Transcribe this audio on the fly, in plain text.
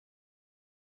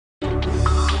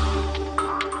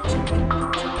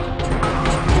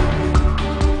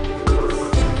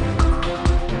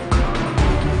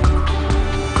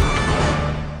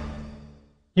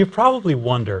You probably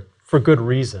wonder, for good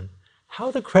reason,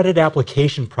 how the credit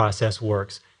application process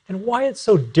works and why it's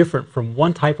so different from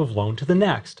one type of loan to the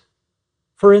next.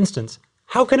 For instance,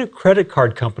 how can a credit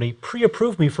card company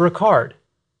pre-approve me for a card?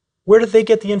 Where do they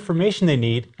get the information they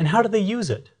need and how do they use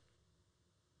it?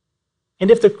 And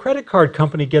if the credit card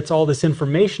company gets all this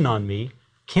information on me,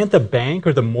 can't the bank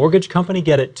or the mortgage company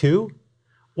get it too?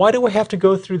 Why do I have to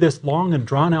go through this long and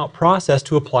drawn-out process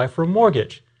to apply for a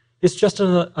mortgage? It's just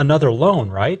another loan,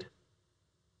 right?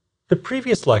 The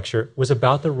previous lecture was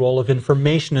about the role of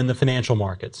information in the financial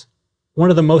markets. One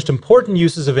of the most important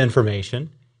uses of information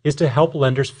is to help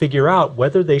lenders figure out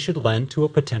whether they should lend to a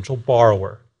potential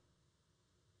borrower.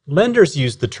 Lenders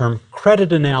use the term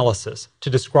credit analysis to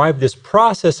describe this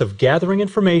process of gathering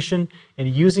information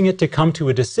and using it to come to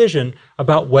a decision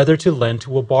about whether to lend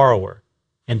to a borrower,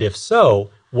 and if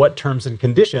so, what terms and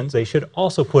conditions they should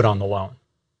also put on the loan.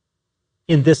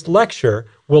 In this lecture,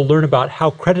 we'll learn about how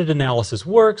credit analysis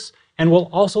works, and we'll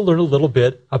also learn a little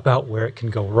bit about where it can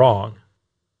go wrong.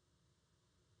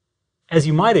 As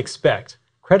you might expect,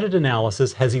 credit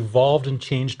analysis has evolved and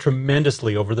changed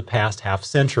tremendously over the past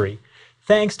half-century,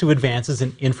 thanks to advances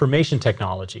in information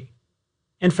technology.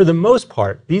 And for the most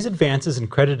part, these advances in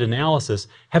credit analysis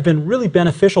have been really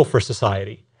beneficial for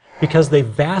society because they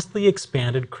vastly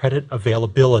expanded credit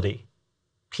availability.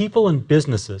 People and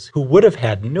businesses who would have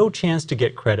had no chance to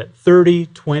get credit 30,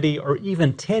 20, or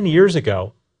even 10 years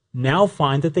ago now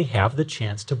find that they have the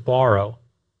chance to borrow.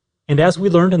 And as we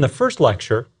learned in the first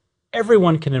lecture,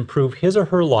 everyone can improve his or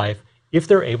her life if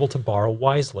they're able to borrow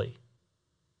wisely.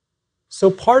 So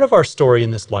part of our story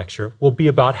in this lecture will be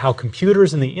about how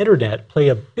computers and the internet play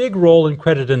a big role in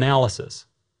credit analysis.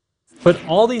 But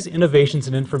all these innovations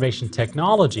in information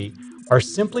technology are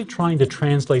simply trying to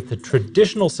translate the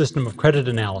traditional system of credit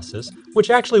analysis, which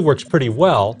actually works pretty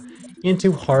well,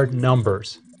 into hard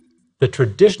numbers. The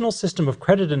traditional system of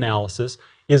credit analysis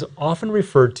is often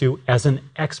referred to as an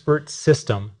expert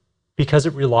system because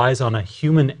it relies on a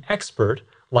human expert,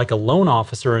 like a loan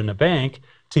officer in a bank,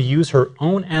 to use her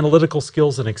own analytical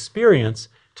skills and experience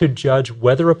to judge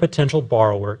whether a potential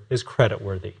borrower is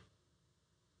creditworthy.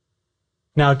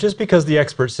 Now, just because the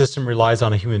expert system relies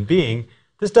on a human being,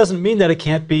 this doesn't mean that it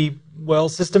can't be, well,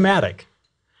 systematic.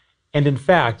 And in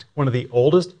fact, one of the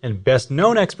oldest and best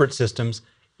known expert systems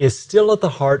is still at the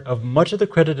heart of much of the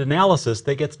credit analysis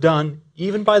that gets done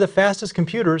even by the fastest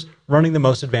computers running the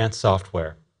most advanced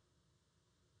software.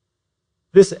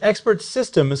 This expert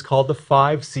system is called the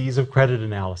 5 C's of credit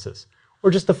analysis,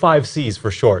 or just the 5 C's for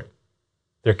short.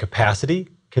 They're capacity,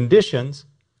 conditions,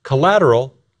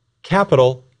 collateral,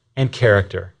 capital, and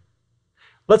character.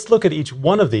 Let's look at each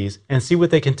one of these and see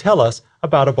what they can tell us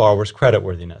about a borrower's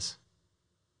creditworthiness.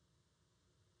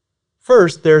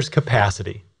 First, there's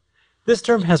capacity. This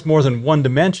term has more than one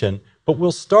dimension, but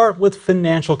we'll start with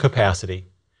financial capacity.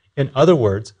 In other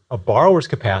words, a borrower's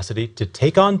capacity to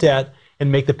take on debt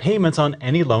and make the payments on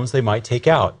any loans they might take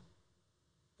out.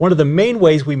 One of the main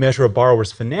ways we measure a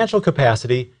borrower's financial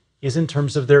capacity is in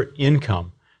terms of their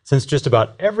income, since just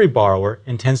about every borrower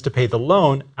intends to pay the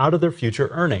loan out of their future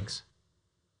earnings.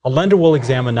 A lender will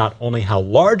examine not only how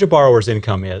large a borrower's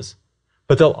income is,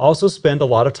 but they'll also spend a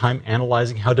lot of time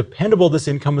analyzing how dependable this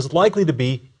income is likely to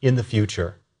be in the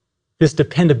future. This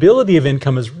dependability of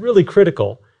income is really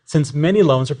critical, since many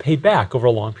loans are paid back over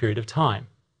a long period of time.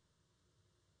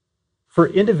 For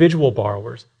individual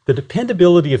borrowers, the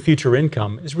dependability of future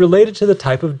income is related to the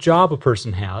type of job a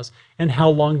person has and how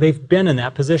long they've been in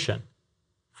that position.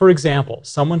 For example,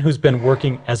 someone who's been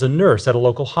working as a nurse at a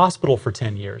local hospital for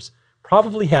 10 years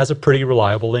probably has a pretty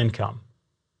reliable income.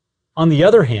 On the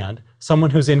other hand,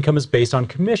 someone whose income is based on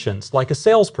commissions, like a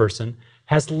salesperson,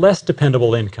 has less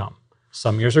dependable income.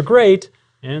 Some years are great,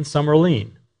 and some are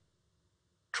lean.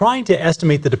 Trying to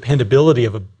estimate the dependability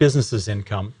of a business's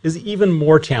income is even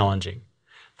more challenging.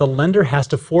 The lender has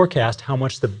to forecast how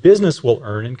much the business will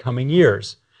earn in coming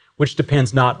years, which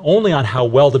depends not only on how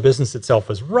well the business itself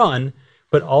is run,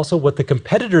 but also what the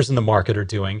competitors in the market are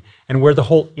doing and where the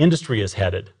whole industry is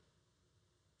headed.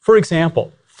 For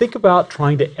example, think about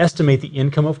trying to estimate the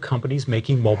income of companies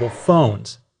making mobile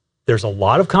phones. There's a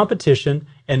lot of competition,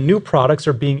 and new products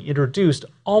are being introduced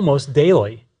almost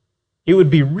daily. It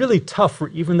would be really tough for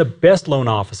even the best loan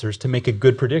officers to make a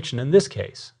good prediction in this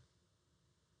case.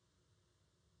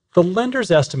 The lender's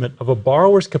estimate of a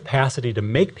borrower's capacity to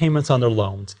make payments on their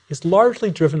loans is largely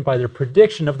driven by their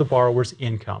prediction of the borrower's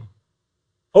income.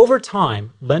 Over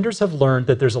time, lenders have learned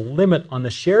that there's a limit on the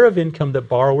share of income that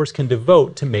borrowers can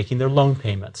devote to making their loan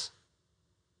payments.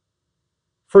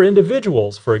 For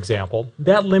individuals, for example,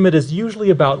 that limit is usually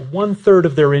about 1/3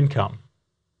 of their income.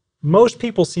 Most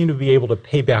people seem to be able to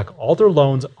pay back all their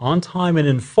loans on time and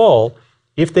in full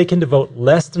if they can devote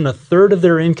less than a third of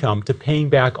their income to paying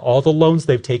back all the loans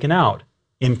they've taken out,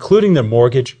 including their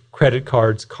mortgage, credit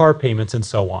cards, car payments, and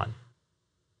so on.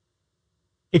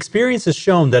 Experience has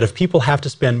shown that if people have to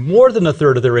spend more than a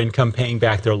third of their income paying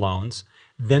back their loans,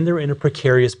 then they're in a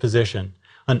precarious position.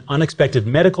 An unexpected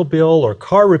medical bill or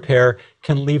car repair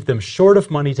can leave them short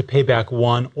of money to pay back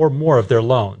one or more of their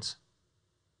loans.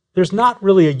 There's not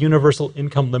really a universal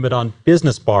income limit on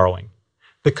business borrowing.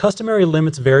 The customary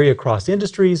limits vary across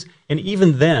industries, and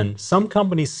even then, some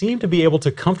companies seem to be able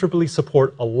to comfortably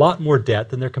support a lot more debt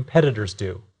than their competitors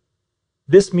do.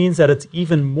 This means that it's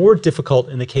even more difficult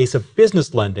in the case of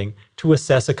business lending to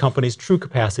assess a company's true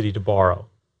capacity to borrow.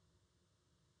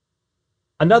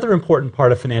 Another important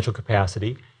part of financial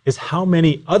capacity is how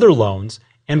many other loans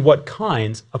and what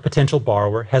kinds a potential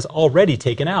borrower has already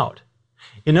taken out.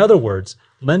 In other words,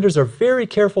 lenders are very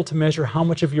careful to measure how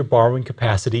much of your borrowing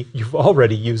capacity you've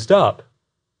already used up.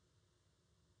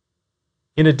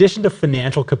 In addition to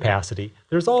financial capacity,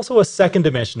 there's also a second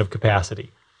dimension of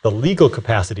capacity, the legal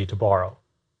capacity to borrow.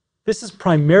 This is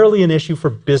primarily an issue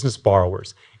for business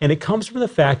borrowers, and it comes from the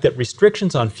fact that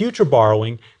restrictions on future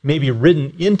borrowing may be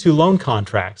written into loan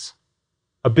contracts.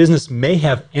 A business may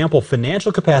have ample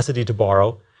financial capacity to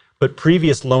borrow, but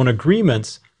previous loan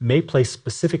agreements may place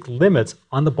specific limits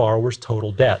on the borrower's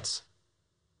total debts.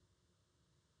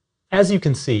 As you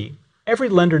can see, every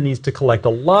lender needs to collect a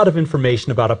lot of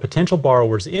information about a potential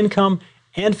borrower's income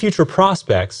and future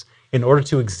prospects in order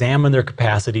to examine their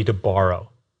capacity to borrow.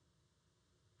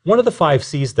 One of the 5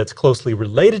 C's that's closely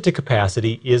related to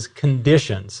capacity is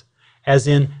conditions, as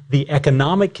in the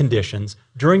economic conditions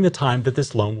during the time that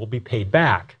this loan will be paid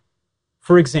back.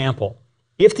 For example,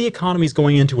 if the economy is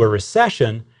going into a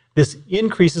recession, this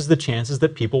increases the chances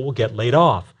that people will get laid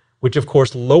off, which of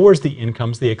course lowers the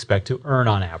incomes they expect to earn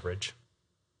on average.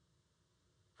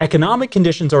 Economic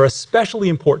conditions are especially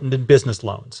important in business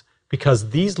loans because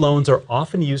these loans are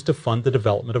often used to fund the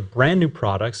development of brand new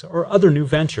products or other new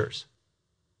ventures.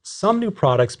 Some new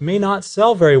products may not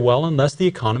sell very well unless the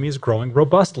economy is growing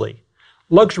robustly.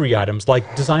 Luxury items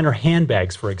like designer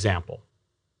handbags, for example.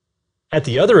 At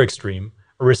the other extreme,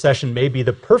 a recession may be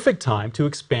the perfect time to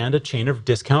expand a chain of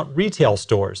discount retail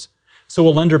stores. So a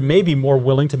lender may be more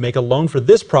willing to make a loan for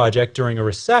this project during a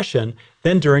recession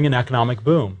than during an economic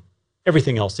boom.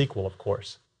 Everything else equal, of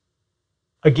course.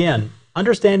 Again,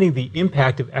 understanding the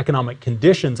impact of economic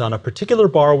conditions on a particular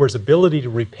borrower's ability to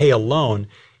repay a loan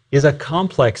is a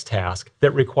complex task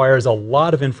that requires a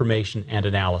lot of information and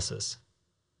analysis.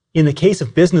 In the case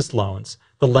of business loans,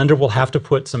 the lender will have to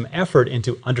put some effort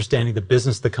into understanding the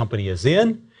business the company is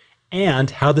in and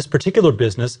how this particular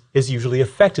business is usually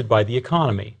affected by the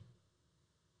economy.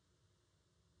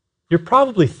 You're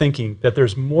probably thinking that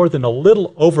there's more than a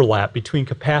little overlap between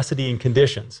capacity and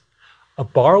conditions. A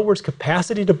borrower's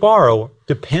capacity to borrow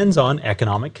depends on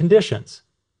economic conditions.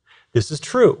 This is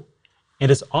true. And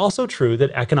it's also true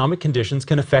that economic conditions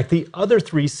can affect the other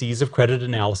 3 C's of credit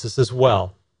analysis as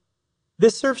well.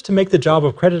 This serves to make the job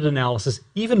of credit analysis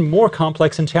even more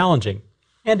complex and challenging,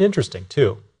 and interesting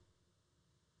too.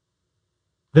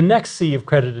 The next C of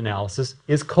credit analysis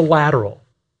is collateral.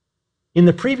 In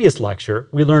the previous lecture,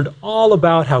 we learned all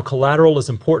about how collateral is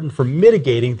important for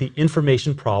mitigating the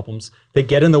information problems that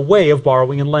get in the way of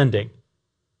borrowing and lending.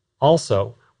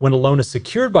 Also, when a loan is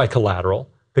secured by collateral,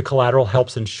 the collateral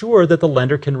helps ensure that the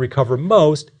lender can recover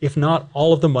most, if not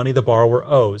all, of the money the borrower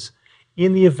owes,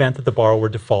 in the event that the borrower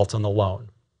defaults on the loan.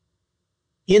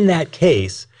 In that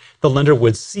case, the lender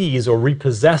would seize or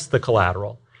repossess the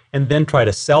collateral and then try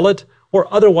to sell it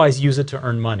or otherwise use it to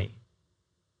earn money.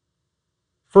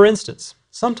 For instance,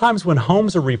 sometimes when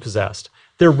homes are repossessed,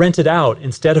 they're rented out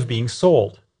instead of being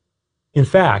sold. In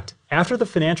fact, after the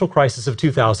financial crisis of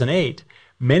 2008,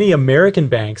 many American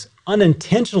banks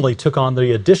unintentionally took on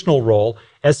the additional role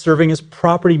as serving as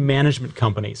property management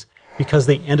companies because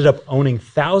they ended up owning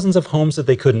thousands of homes that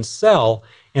they couldn't sell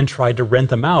and tried to rent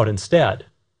them out instead.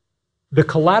 The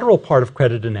collateral part of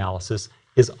credit analysis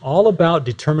is all about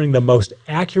determining the most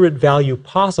accurate value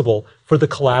possible for the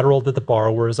collateral that the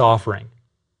borrower is offering.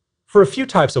 For a few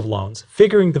types of loans,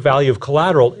 figuring the value of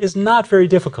collateral is not very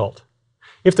difficult.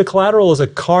 If the collateral is a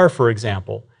car, for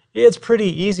example, it's pretty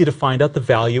easy to find out the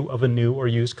value of a new or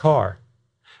used car.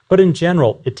 But in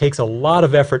general, it takes a lot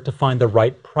of effort to find the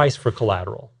right price for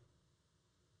collateral.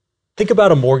 Think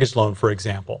about a mortgage loan, for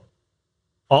example.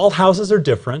 All houses are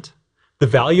different. The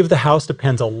value of the house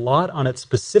depends a lot on its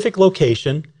specific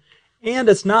location, and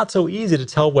it's not so easy to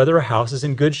tell whether a house is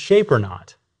in good shape or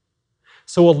not.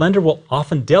 So a lender will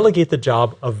often delegate the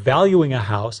job of valuing a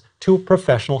house to a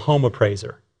professional home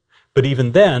appraiser. But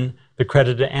even then, the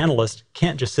credit analyst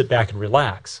can't just sit back and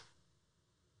relax.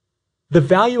 The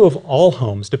value of all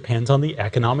homes depends on the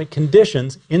economic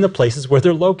conditions in the places where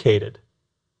they're located.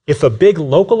 If a big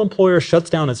local employer shuts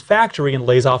down its factory and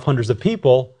lays off hundreds of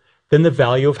people, then the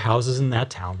value of houses in that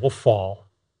town will fall.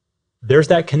 There's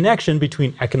that connection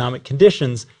between economic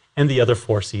conditions and the other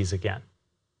four C's again.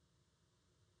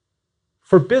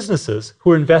 For businesses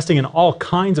who are investing in all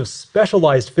kinds of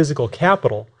specialized physical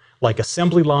capital, like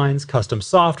assembly lines, custom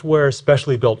software,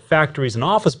 specially built factories and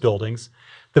office buildings,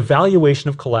 the valuation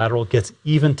of collateral gets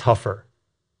even tougher.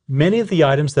 Many of the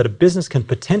items that a business can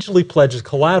potentially pledge as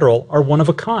collateral are one of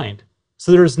a kind,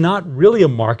 so there is not really a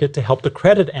market to help the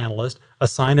credit analyst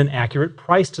assign an accurate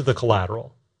price to the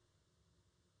collateral.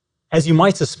 As you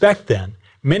might suspect then,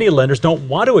 many lenders don't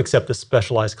want to accept this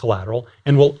specialized collateral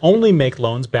and will only make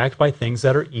loans backed by things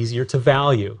that are easier to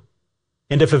value.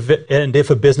 And if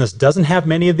a business doesn't have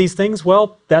many of these things,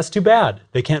 well, that's too bad.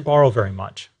 They can't borrow very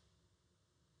much.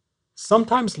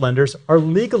 Sometimes lenders are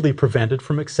legally prevented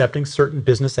from accepting certain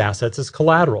business assets as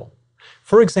collateral.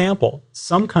 For example,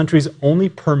 some countries only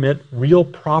permit real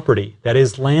property, that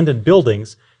is, land and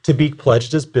buildings, to be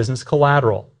pledged as business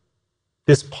collateral.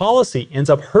 This policy ends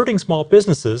up hurting small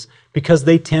businesses because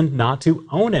they tend not to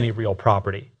own any real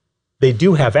property. They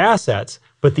do have assets,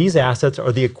 but these assets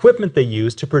are the equipment they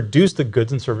use to produce the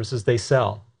goods and services they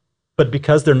sell. But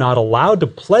because they're not allowed to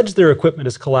pledge their equipment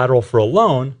as collateral for a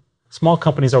loan, small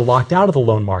companies are locked out of the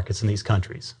loan markets in these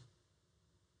countries.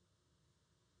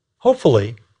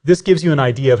 Hopefully, this gives you an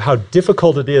idea of how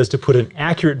difficult it is to put an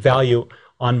accurate value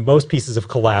on most pieces of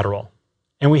collateral.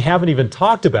 And we haven't even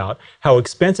talked about how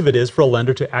expensive it is for a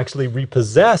lender to actually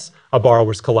repossess a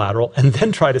borrower's collateral and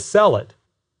then try to sell it.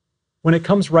 When it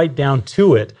comes right down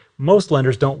to it, most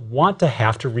lenders don't want to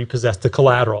have to repossess the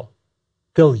collateral.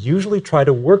 They'll usually try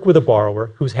to work with a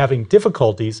borrower who's having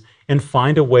difficulties and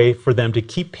find a way for them to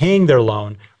keep paying their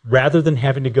loan rather than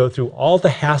having to go through all the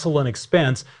hassle and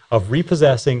expense of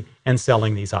repossessing and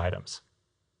selling these items.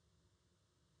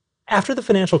 After the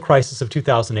financial crisis of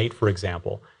 2008, for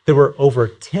example, there were over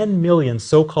 10 million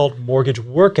so-called mortgage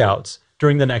workouts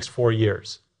during the next 4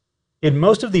 years. In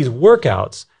most of these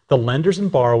workouts, the lenders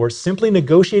and borrowers simply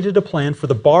negotiated a plan for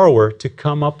the borrower to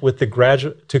come up with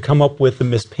the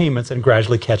missed payments and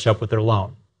gradually catch up with their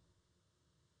loan.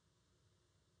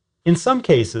 In some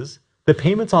cases, the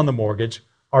payments on the mortgage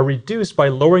are reduced by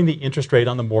lowering the interest rate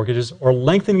on the mortgages or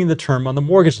lengthening the term on the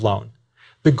mortgage loan.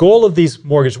 The goal of these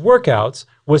mortgage workouts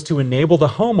was to enable the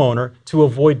homeowner to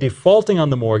avoid defaulting on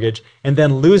the mortgage and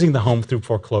then losing the home through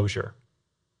foreclosure.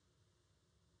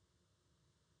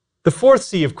 The fourth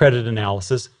C of credit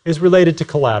analysis is related to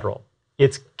collateral.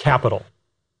 It's capital.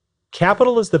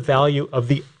 Capital is the value of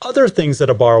the other things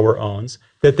that a borrower owns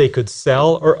that they could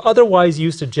sell or otherwise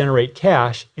use to generate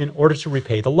cash in order to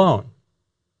repay the loan.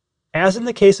 As in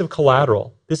the case of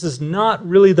collateral, this is not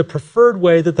really the preferred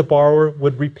way that the borrower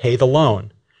would repay the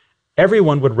loan.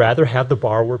 Everyone would rather have the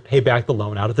borrower pay back the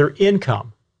loan out of their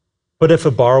income. But if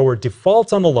a borrower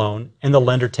defaults on the loan and the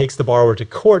lender takes the borrower to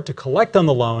court to collect on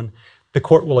the loan, the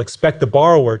court will expect the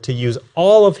borrower to use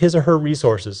all of his or her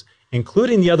resources,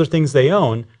 including the other things they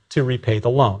own, to repay the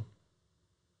loan.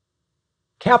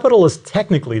 Capital is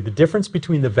technically the difference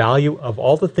between the value of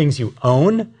all the things you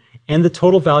own and the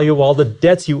total value of all the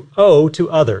debts you owe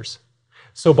to others.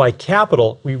 So by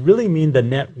capital, we really mean the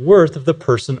net worth of the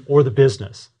person or the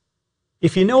business.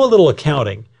 If you know a little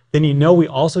accounting, then you know we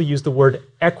also use the word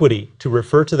equity to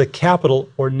refer to the capital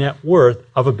or net worth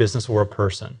of a business or a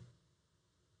person.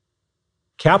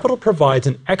 Capital provides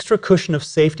an extra cushion of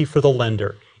safety for the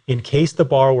lender in case the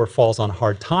borrower falls on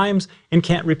hard times and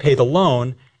can't repay the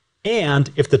loan,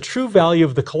 and if the true value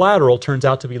of the collateral turns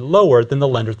out to be lower than the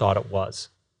lender thought it was.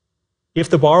 If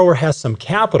the borrower has some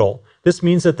capital, this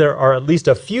means that there are at least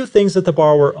a few things that the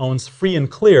borrower owns free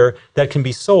and clear that can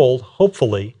be sold,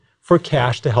 hopefully, for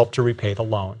cash to help to repay the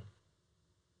loan.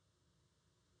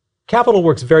 Capital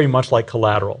works very much like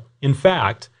collateral. In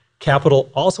fact, capital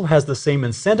also has the same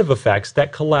incentive effects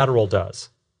that collateral does.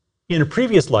 In a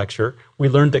previous lecture, we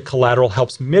learned that collateral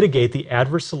helps mitigate the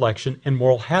adverse selection and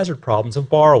moral hazard problems of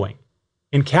borrowing.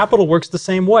 And capital works the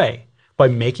same way, by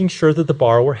making sure that the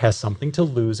borrower has something to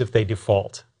lose if they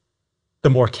default. The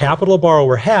more capital a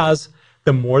borrower has,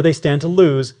 the more they stand to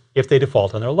lose if they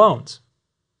default on their loans.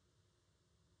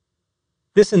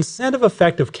 This incentive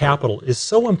effect of capital is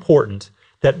so important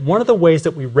that one of the ways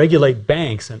that we regulate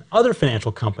banks and other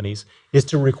financial companies is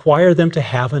to require them to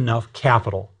have enough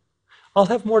capital. I'll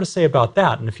have more to say about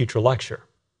that in a future lecture.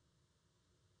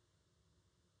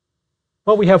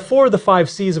 Well, we have 4 of the 5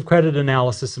 C's of credit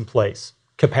analysis in place: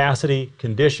 capacity,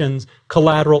 conditions,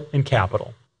 collateral, and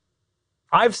capital.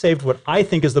 I've saved what I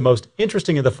think is the most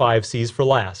interesting of the 5 C's for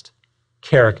last: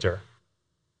 character.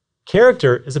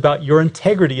 Character is about your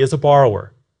integrity as a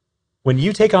borrower. When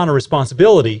you take on a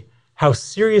responsibility, how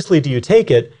seriously do you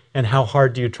take it, and how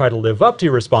hard do you try to live up to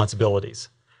your responsibilities?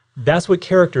 That's what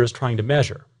character is trying to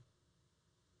measure.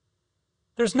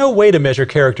 There's no way to measure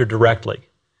character directly.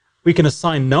 We can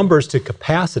assign numbers to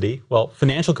capacity, well,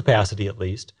 financial capacity at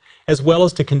least, as well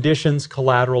as to conditions,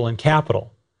 collateral, and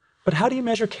capital. But how do you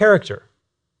measure character?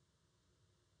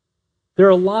 There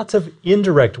are lots of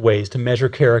indirect ways to measure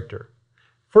character.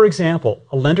 For example,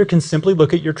 a lender can simply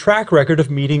look at your track record of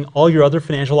meeting all your other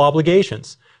financial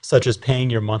obligations, such as paying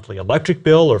your monthly electric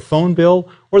bill or phone bill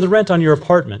or the rent on your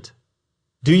apartment.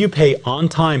 Do you pay on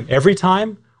time every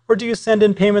time, or do you send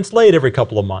in payments late every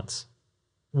couple of months?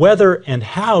 Whether and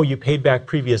how you paid back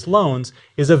previous loans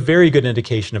is a very good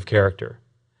indication of character.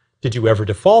 Did you ever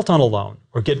default on a loan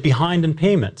or get behind in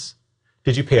payments?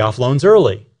 Did you pay off loans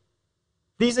early?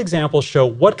 These examples show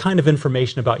what kind of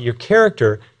information about your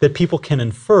character that people can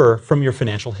infer from your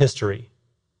financial history.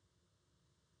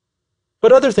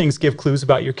 But other things give clues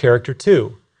about your character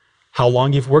too. How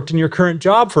long you've worked in your current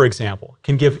job, for example,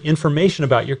 can give information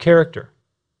about your character.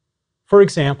 For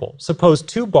example, suppose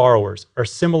 2 borrowers are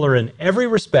similar in every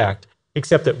respect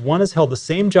except that one has held the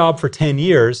same job for 10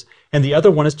 years and the other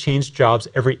one has changed jobs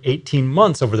every 18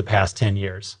 months over the past 10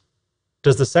 years.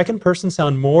 Does the second person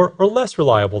sound more or less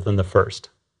reliable than the first?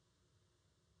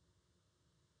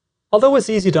 Although it's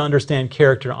easy to understand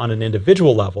character on an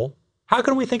individual level, how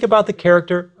can we think about the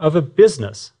character of a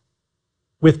business?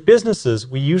 With businesses,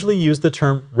 we usually use the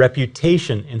term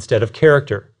reputation instead of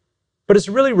character, but it's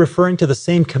really referring to the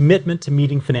same commitment to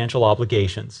meeting financial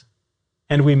obligations.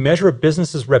 And we measure a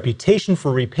business's reputation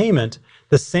for repayment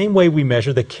the same way we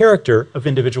measure the character of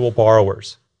individual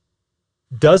borrowers.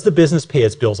 Does the business pay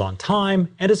its bills on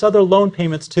time and its other loan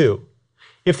payments too?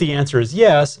 If the answer is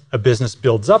yes, a business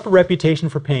builds up a reputation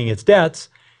for paying its debts,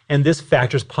 and this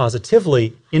factors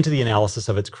positively into the analysis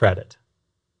of its credit.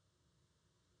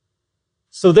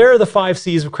 So there are the 5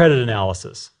 C's of credit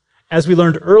analysis. As we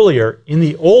learned earlier, in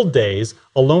the old days,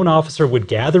 a loan officer would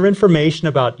gather information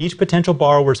about each potential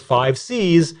borrower's 5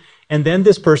 C's, and then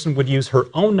this person would use her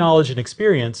own knowledge and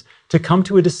experience to come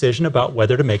to a decision about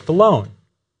whether to make the loan.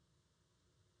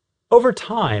 Over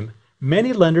time,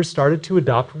 many lenders started to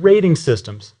adopt rating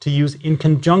systems to use in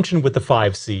conjunction with the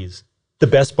 5 C's. The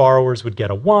best borrowers would get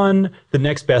a 1, the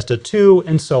next best a 2,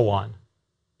 and so on.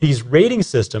 These rating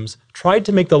systems tried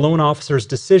to make the loan officer's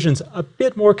decisions a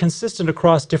bit more consistent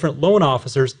across different loan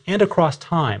officers and across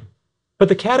time, but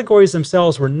the categories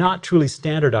themselves were not truly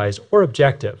standardized or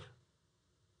objective.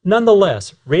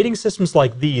 Nonetheless, rating systems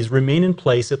like these remain in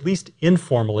place, at least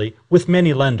informally, with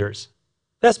many lenders.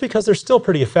 That's because they're still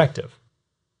pretty effective.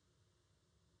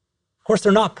 Of course,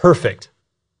 they're not perfect.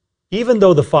 Even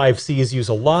though the 5 C's use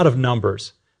a lot of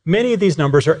numbers, many of these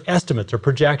numbers are estimates or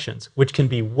projections, which can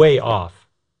be way off.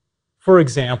 For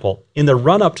example, in the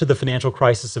run-up to the financial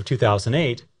crisis of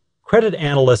 2008, credit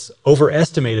analysts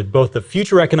overestimated both the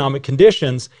future economic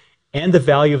conditions and the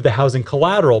value of the housing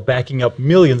collateral backing up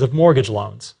millions of mortgage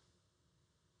loans.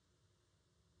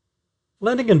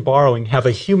 Lending and borrowing have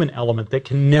a human element that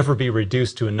can never be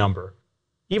reduced to a number.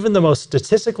 Even the most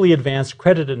statistically advanced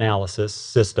credit analysis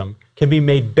system can be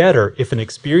made better if an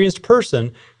experienced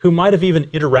person who might have even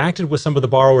interacted with some of the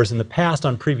borrowers in the past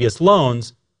on previous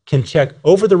loans can check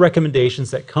over the recommendations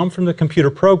that come from the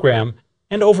computer program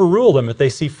and overrule them if they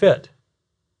see fit.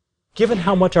 Given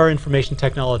how much our information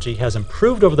technology has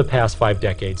improved over the past 5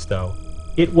 decades, though,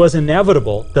 it was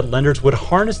inevitable that lenders would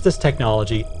harness this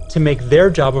technology to make their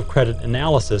job of credit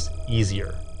analysis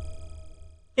easier.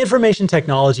 Information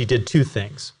technology did 2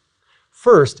 things.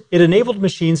 First, it enabled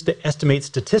machines to estimate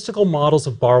statistical models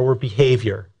of borrower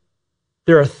behavior.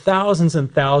 There are thousands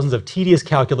and thousands of tedious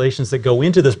calculations that go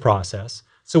into this process,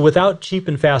 so without cheap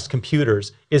and fast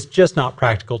computers, it's just not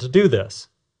practical to do this.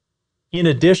 In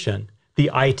addition, the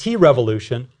IT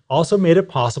revolution also made it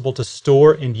possible to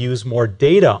store and use more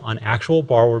data on actual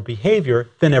borrower behavior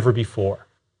than ever before.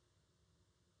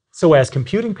 So as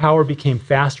computing power became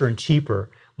faster and cheaper,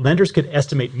 lenders could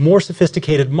estimate more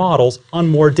sophisticated models on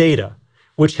more data,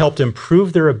 which helped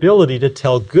improve their ability to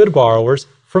tell good borrowers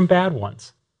from bad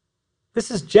ones. This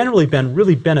has generally been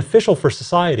really beneficial for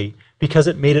society because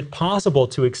it made it possible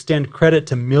to extend credit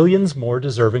to millions more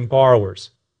deserving borrowers.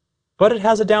 But it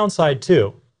has a downside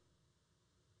too.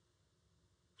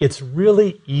 It's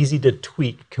really easy to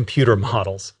tweak computer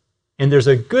models, and there's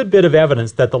a good bit of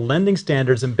evidence that the lending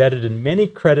standards embedded in many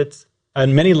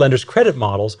lenders' credit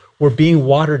models were being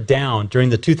watered down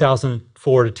during the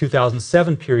 2004 to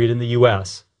 2007 period in the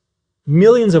US.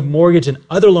 Millions of mortgage and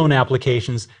other loan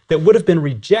applications that would have been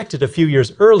rejected a few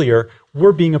years earlier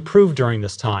were being approved during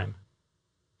this time.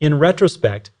 In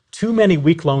retrospect, too many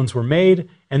weak loans were made,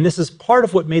 and this is part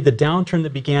of what made the downturn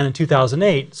that began in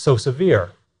 2008 so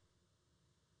severe.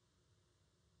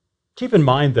 Keep in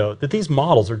mind, though, that these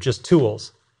models are just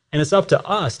tools, and it's up to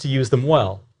us to use them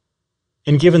well.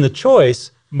 And given the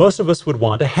choice, most of us would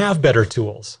want to have better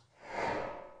tools.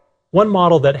 One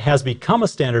model that has become a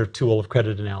standard tool of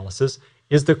credit analysis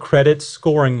is the credit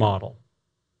scoring model.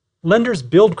 Lenders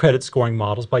build credit scoring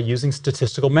models by using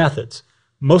statistical methods,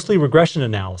 mostly regression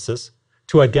analysis,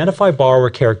 to identify borrower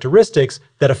characteristics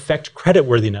that affect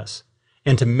creditworthiness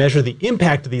and to measure the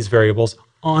impact of these variables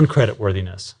on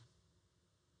creditworthiness.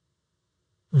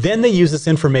 Then they use this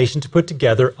information to put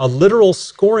together a literal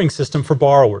scoring system for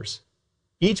borrowers.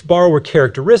 Each borrower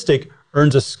characteristic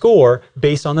earns a score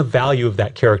based on the value of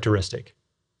that characteristic.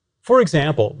 For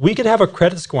example, we could have a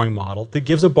credit scoring model that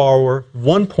gives a borrower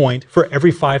 1 point for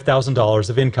every $5,000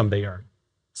 of income they earn.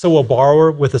 So a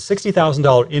borrower with a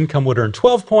 $60,000 income would earn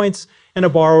 12 points, and a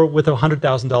borrower with a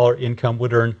 $100,000 income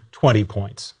would earn 20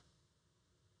 points.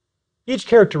 Each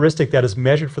characteristic that is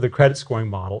measured for the credit scoring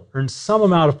model earns some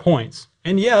amount of points.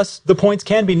 And yes, the points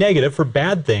can be negative for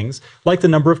bad things, like the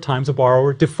number of times a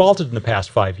borrower defaulted in the past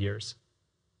 5 years.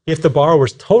 If the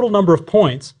borrower's total number of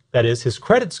points, that is, his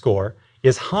credit score,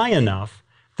 is high enough,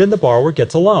 then the borrower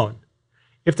gets a loan.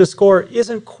 If the score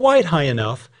isn't quite high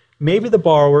enough, maybe the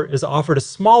borrower is offered a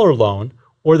smaller loan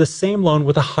or the same loan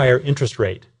with a higher interest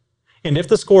rate. And if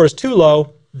the score is too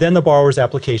low, then the borrower's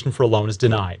application for a loan is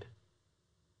denied.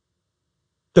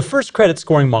 The first credit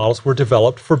scoring models were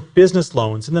developed for business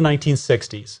loans in the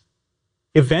 1960s.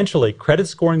 Eventually, credit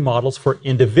scoring models for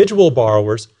individual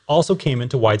borrowers also came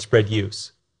into widespread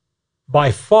use.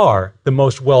 By far, the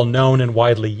most well-known and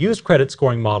widely used credit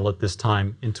scoring model at this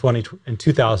time in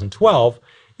 2012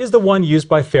 is the one used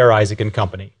by Fair Isaac &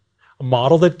 Company, a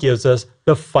model that gives us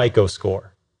the FICO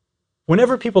score.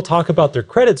 Whenever people talk about their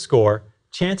credit score,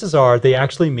 chances are they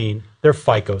actually mean their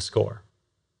FICO score.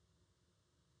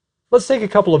 Let's take a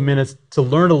couple of minutes to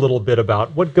learn a little bit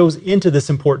about what goes into this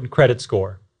important credit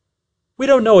score. We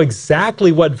don't know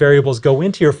exactly what variables go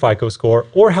into your FICO score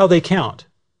or how they count.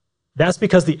 That's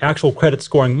because the actual credit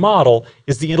scoring model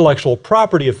is the intellectual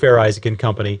property of Fair Isaac &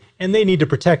 Company, and they need to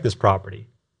protect this property.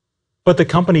 But the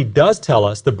company does tell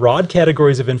us the broad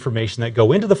categories of information that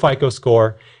go into the FICO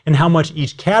score and how much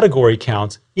each category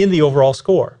counts in the overall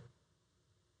score.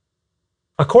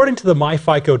 According to the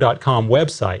myfico.com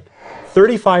website,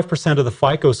 35% of the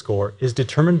FICO score is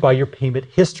determined by your payment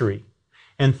history,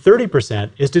 and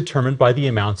 30% is determined by the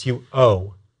amounts you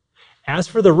owe. As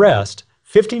for the rest,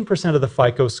 15% of the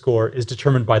FICO score is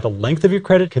determined by the length of your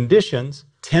credit conditions,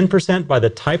 10% by the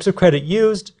types of credit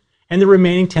used, and the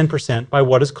remaining 10% by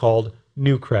what is called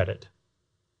new credit.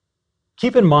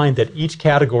 Keep in mind that each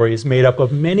category is made up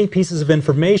of many pieces of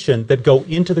information that go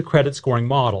into the credit scoring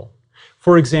model.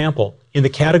 For example, in the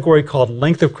category called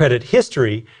length of credit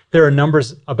history, there are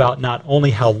numbers about not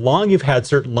only how long you've had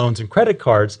certain loans and credit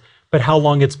cards, but how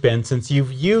long it's been since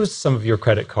you've used some of your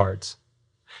credit cards.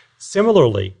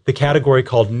 Similarly, the category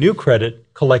called new credit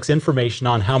collects information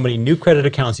on how many new credit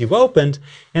accounts you've opened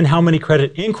and how many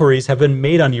credit inquiries have been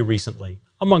made on you recently,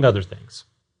 among other things.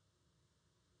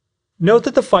 Note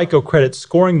that the FICO credit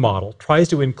scoring model tries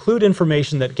to include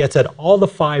information that gets at all the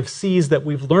 5 C's that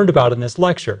we've learned about in this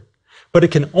lecture, but it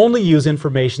can only use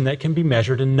information that can be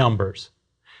measured in numbers.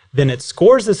 Then it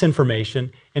scores this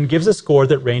information and gives a score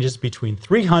that ranges between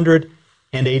 300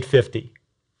 and 850.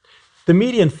 The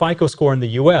median FICO score in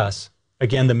the US,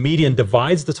 again, the median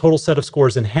divides the total set of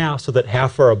scores in half so that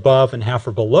half are above and half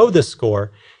are below this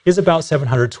score, is about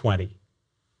 720.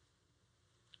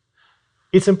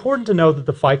 It's important to know that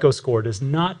the FICO score does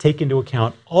not take into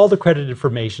account all the credit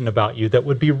information about you that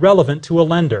would be relevant to a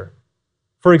lender.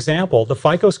 For example, the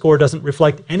FICO score doesn't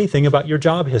reflect anything about your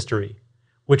job history,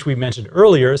 which we mentioned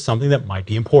earlier is something that might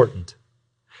be important.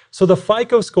 So the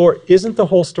FICO score isn't the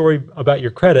whole story about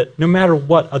your credit, no matter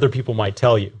what other people might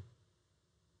tell you.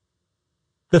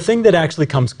 The thing that actually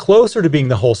comes closer to being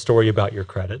the whole story about your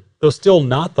credit, though still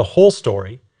not the whole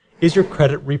story, is your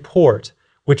credit report,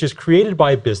 which is created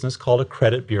by a business called a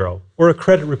credit bureau or a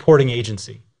credit reporting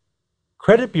agency.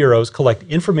 Credit bureaus collect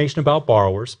information about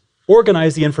borrowers,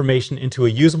 organize the information into a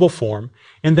usable form,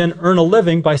 and then earn a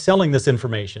living by selling this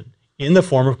information in the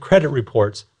form of credit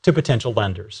reports to potential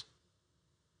lenders.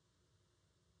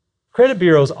 Credit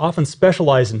bureaus often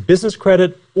specialize in business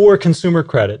credit or consumer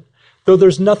credit, though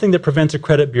there's nothing that prevents a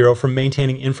credit bureau from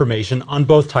maintaining information on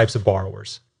both types of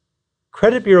borrowers.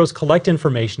 Credit bureaus collect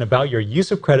information about your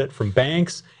use of credit from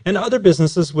banks and other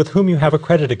businesses with whom you have a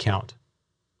credit account.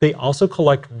 They also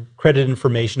collect credit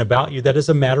information about you that is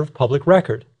a matter of public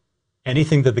record.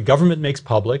 Anything that the government makes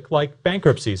public, like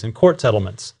bankruptcies and court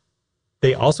settlements.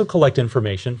 They also collect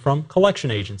information from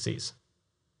collection agencies.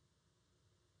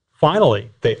 Finally,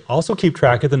 they also keep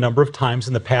track of the number of times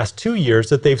in the past 2 years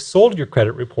that they've sold your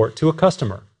credit report to a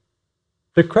customer.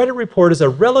 The credit report is a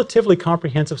relatively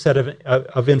comprehensive set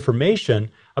of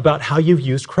information about how you've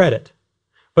used credit.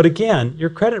 But again, your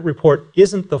credit report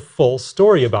isn't the full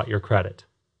story about your credit.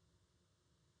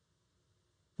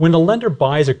 When a lender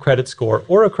buys a credit score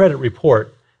or a credit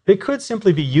report, they could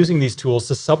simply be using these tools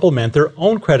to supplement their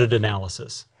own credit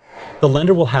analysis. The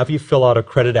lender will have you fill out a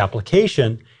credit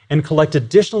application and collect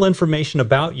additional information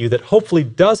about you that hopefully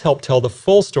does help tell the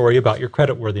full story about your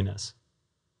creditworthiness.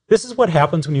 This is what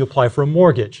happens when you apply for a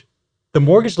mortgage. The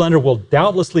mortgage lender will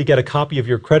doubtlessly get a copy of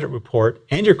your credit report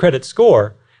and your credit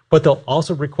score, but they'll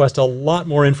also request a lot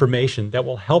more information that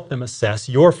will help them assess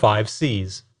your 5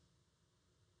 C's.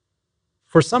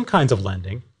 For some kinds of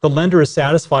lending, the lender is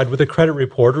satisfied with a credit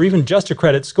report or even just a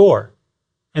credit score.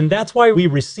 And that's why we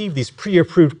receive these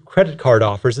pre-approved credit card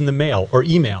offers in the mail or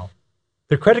email.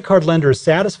 The credit card lender is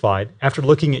satisfied, after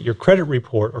looking at your credit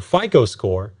report or FICO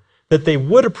score, that they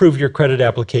would approve your credit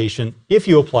application if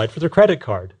you applied for their credit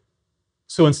card.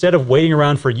 So instead of waiting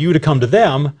around for you to come to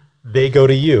them, they go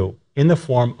to you in the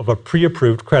form of a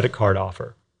pre-approved credit card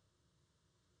offer.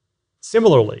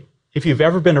 Similarly, if you've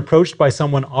ever been approached by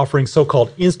someone offering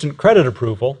so-called instant credit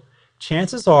approval,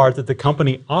 chances are that the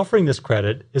company offering this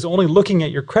credit is only looking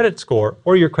at your credit score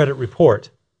or your credit report.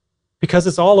 Because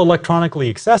it's all electronically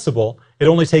accessible, it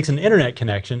only takes an internet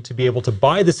connection to be able to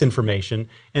buy this information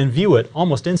and view it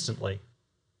almost instantly.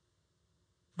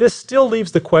 This still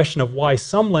leaves the question of why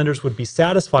some lenders would be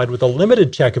satisfied with a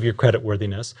limited check of your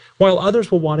creditworthiness, while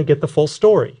others will want to get the full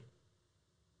story.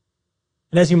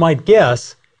 And as you might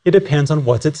guess, it depends on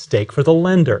what's at stake for the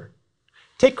lender.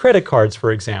 Take credit cards,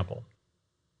 for example.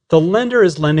 The lender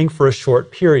is lending for a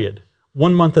short period,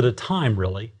 1 month at a time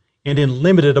really, and in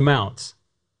limited amounts.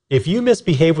 If you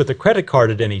misbehave with the credit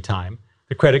card at any time,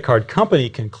 the credit card company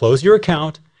can close your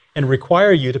account and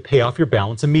require you to pay off your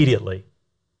balance immediately.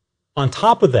 On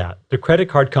top of that, the credit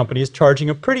card company is charging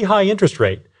a pretty high interest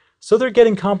rate, so they're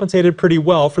getting compensated pretty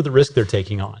well for the risk they're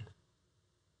taking on.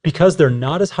 Because they're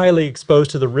not as highly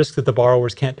exposed to the risk that the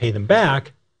borrowers can't pay them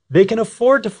back, they can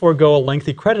afford to forego a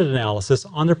lengthy credit analysis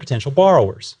on their potential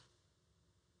borrowers.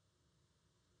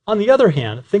 On the other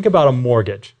hand, think about a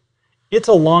mortgage. It's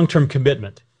a long-term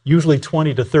commitment, usually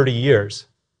 20 to 30 years.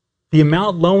 The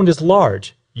amount loaned is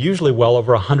large, usually well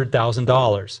over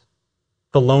 $100,000.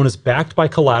 The loan is backed by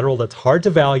collateral that's hard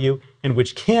to value and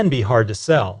which can be hard to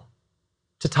sell.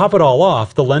 To top it all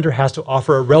off, the lender has to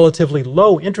offer a relatively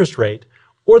low interest rate,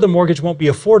 or the mortgage won't be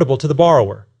affordable to the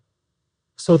borrower.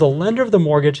 So the lender of the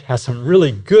mortgage has some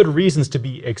really good reasons to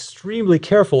be extremely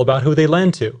careful about who they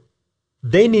lend to.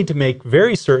 They need to make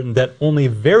very certain that only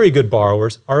very good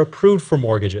borrowers are approved for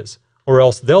mortgages, or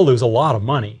else they'll lose a lot of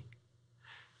money.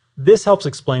 This helps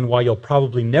explain why you'll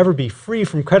probably never be free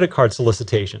from credit card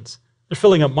solicitations. They're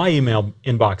filling up my email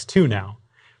inbox too now.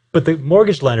 But the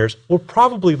mortgage lenders will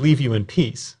probably leave you in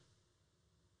peace.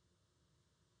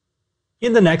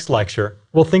 In the next lecture,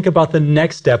 we'll think about the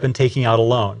next step in taking out a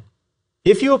loan.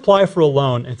 If you apply for a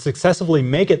loan and successfully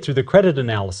make it through the credit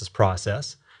analysis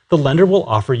process, the lender will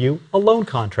offer you a loan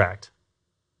contract.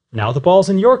 Now the ball's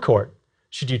in your court.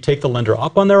 Should you take the lender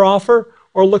up on their offer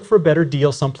or look for a better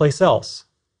deal someplace else?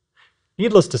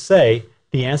 Needless to say,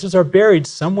 the answers are buried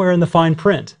somewhere in the fine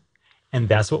print, and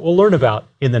that's what we'll learn about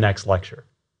in the next lecture.